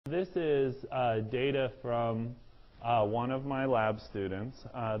this is data from one of my lab students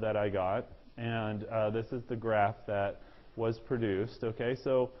that I got, and this is the graph that was produced. Okay,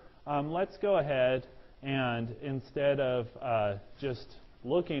 so let's go ahead and instead of just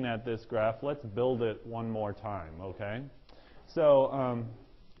looking at this graph, let's build it one more time. Okay, so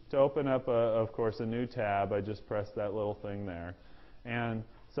to open up, of course, a new tab, I just press that little thing there, and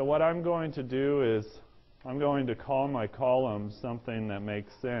so what I'm going to do is I'm going to call my column something that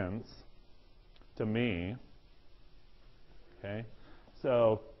makes sense to me. Okay,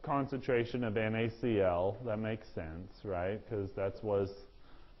 so concentration of NaCl, that makes sense, right? Because that was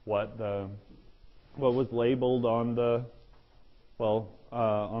what was labeled on the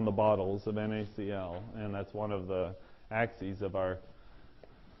bottles of NaCl, and that's one of the axes of our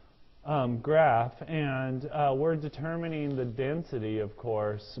graph, and we're determining the density, of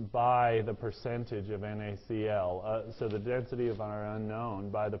course, by the percentage of NaCl. So the density of our unknown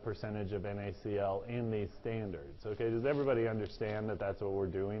by the percentage of NaCl in these standards. Okay, does everybody understand that that's what we're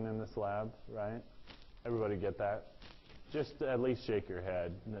doing in this lab, right? Everybody get that? Just at least shake your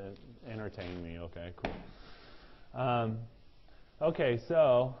head. Entertain me, okay, cool. Okay,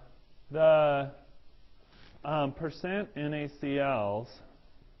 so the percent NaCl's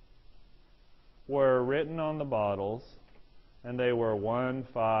were written on the bottles, and they were 1,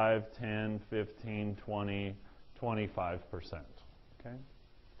 5, 10, 15, 20, 25%. Okay?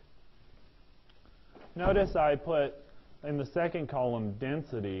 Notice I put in the second column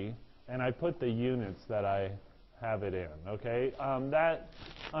density, and I put the units that I have it in. Okay? That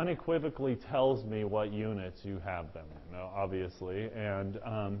unequivocally tells me what units you have them in, obviously, and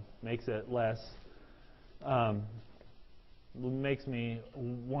makes it less makes me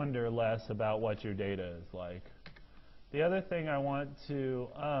wonder less about what your data is like. The other thing I want to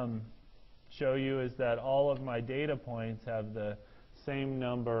show you is that all of my data points have the same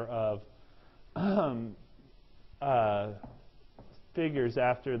number of figures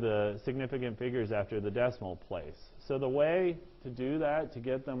after the significant figures after the decimal place. So the way to do that, to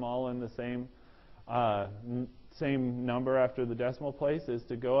get them all in the same number after the decimal place, is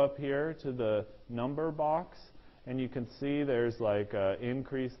to go up here to the number box, and you can see there's like an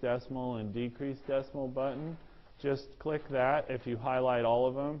increased decimal and decreased decimal button. Just click that if you highlight all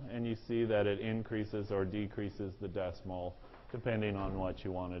of them, and you see that it increases or decreases the decimal depending on what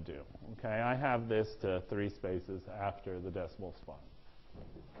you want to do. Okay, I have this to 3 spaces after the decimal spot.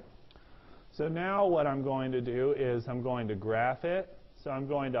 So now what I'm going to do is I'm going to graph it. So I'm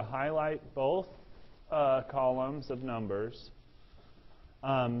going to highlight both columns of numbers.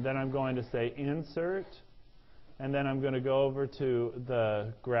 Then I'm going to say insert. And then I'm going to go over to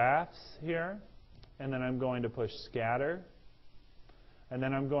the graphs here, and then I'm going to push scatter, and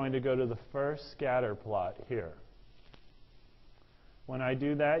then I'm going to go to the first scatter plot here. When I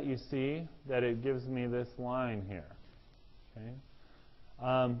do that, you see that it gives me this line here. Okay?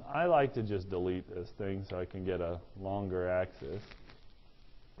 I like to just delete this thing so I can get a longer axis.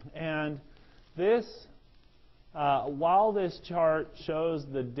 And this while this chart shows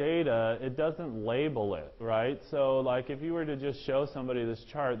the data, it doesn't label it, right? So like if you were to just show somebody this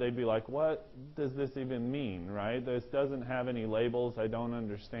chart, they'd be like, what does this even mean, right? This doesn't have any labels, I don't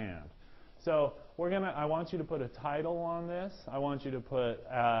understand. So I want you to put a title on this. I want you to put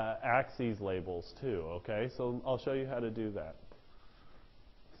axes labels too, okay? So I'll show you how to do that.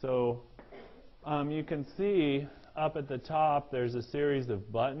 So you can see up at the top there's a series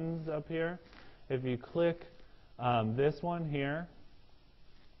of buttons up here. If you click this one here,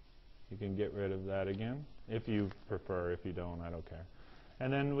 you can get rid of that again if you prefer. If you don't, I don't care.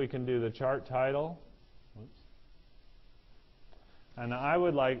 And then we can do the chart title. Whoops. And I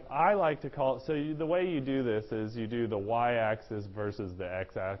like to call it, so the way you do this is you do the y-axis versus the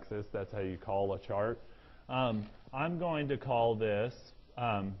x-axis. That's how you call a chart. I'm going to call this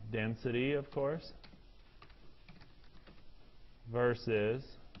density, of course, versus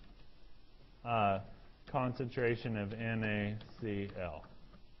concentration of NaCl.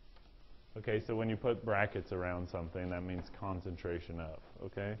 Okay, so when you put brackets around something, that means concentration of,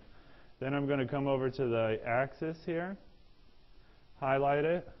 okay? Then I'm going to come over to the axis here, highlight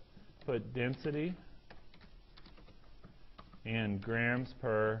it, put density in grams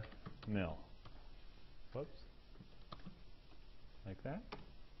per mil. Whoops. Like that.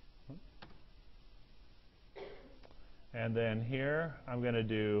 And then here, I'm going to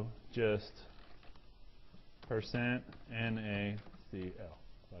do just percent NaCl,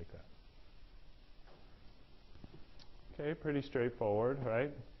 like that. Okay, pretty straightforward,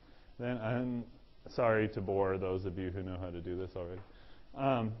 right? Then I'm sorry to bore those of you who know how to do this already.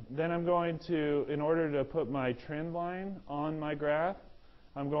 Then I'm going to, in order to put my trend line on my graph,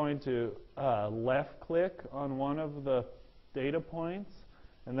 I'm going to left-click on one of the data points,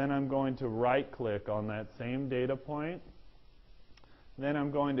 and then I'm going to right-click on that same data point. Then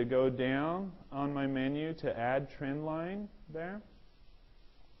I'm going to go down on my menu to add trend line there.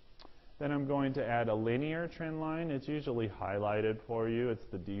 Then I'm going to add a linear trend line. It's usually highlighted for you. It's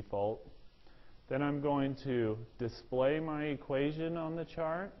the default. Then I'm going to display my equation on the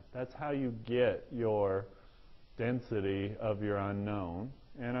chart. That's how you get your density of your unknown.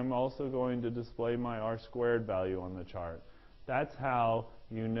 And I'm also going to display my R² value on the chart. That's how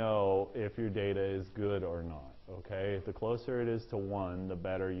you know if your data is good or not, okay? The closer it is to 1, the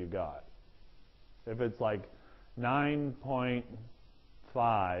better you got. If it's like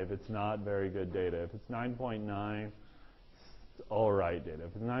 9.5, it's not very good data. If it's 9.9, it's all right data.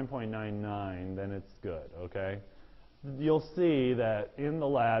 If it's 9.99, then it's good, okay? You'll see that in the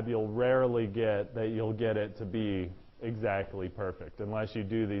lab, you'll rarely get that you'll get it to be exactly perfect, unless you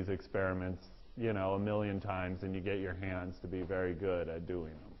do these experiments, you know, 1,000,000 times and you get your hands to be very good at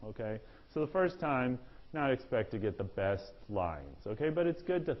doing them, okay? So the first time, not expect to get the best lines, okay? But it's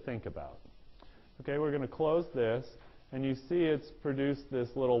good to think about. Okay, we're going to close this, and you see it's produced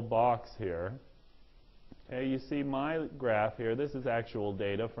this little box here. Okay, you see my graph here. This is actual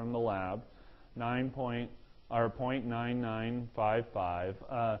data from the lab,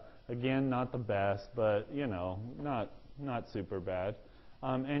 0.9955. Again, not the best, but you know, not super bad.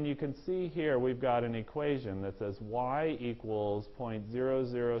 And you can see here we've got an equation that says y equals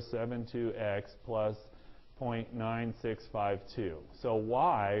 0.0072x plus 0.9652. So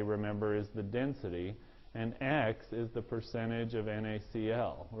y, remember, is the density, and x is the percentage of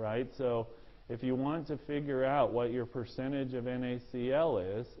NaCl, right? So if you want to figure out what your percentage of NaCl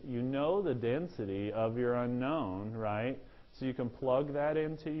is, you know the density of your unknown, right? So you can plug that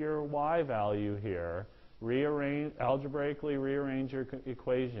into your y value here, algebraically rearrange your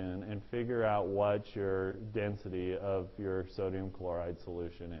equation, and figure out what your density of your sodium chloride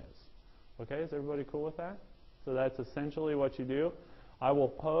solution is. Okay, is everybody cool with that? So that's essentially what you do. I will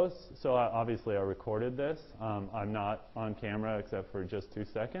post, so obviously I recorded this. I'm not on camera except for just 2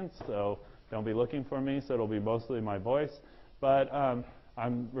 seconds, so don't be looking for me, so it'll be mostly my voice. But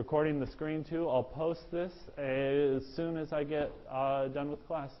I'm recording the screen too. I'll post this as soon as I get done with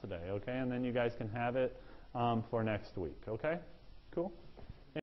class today, okay? And then you guys can have it for next week, okay? Cool?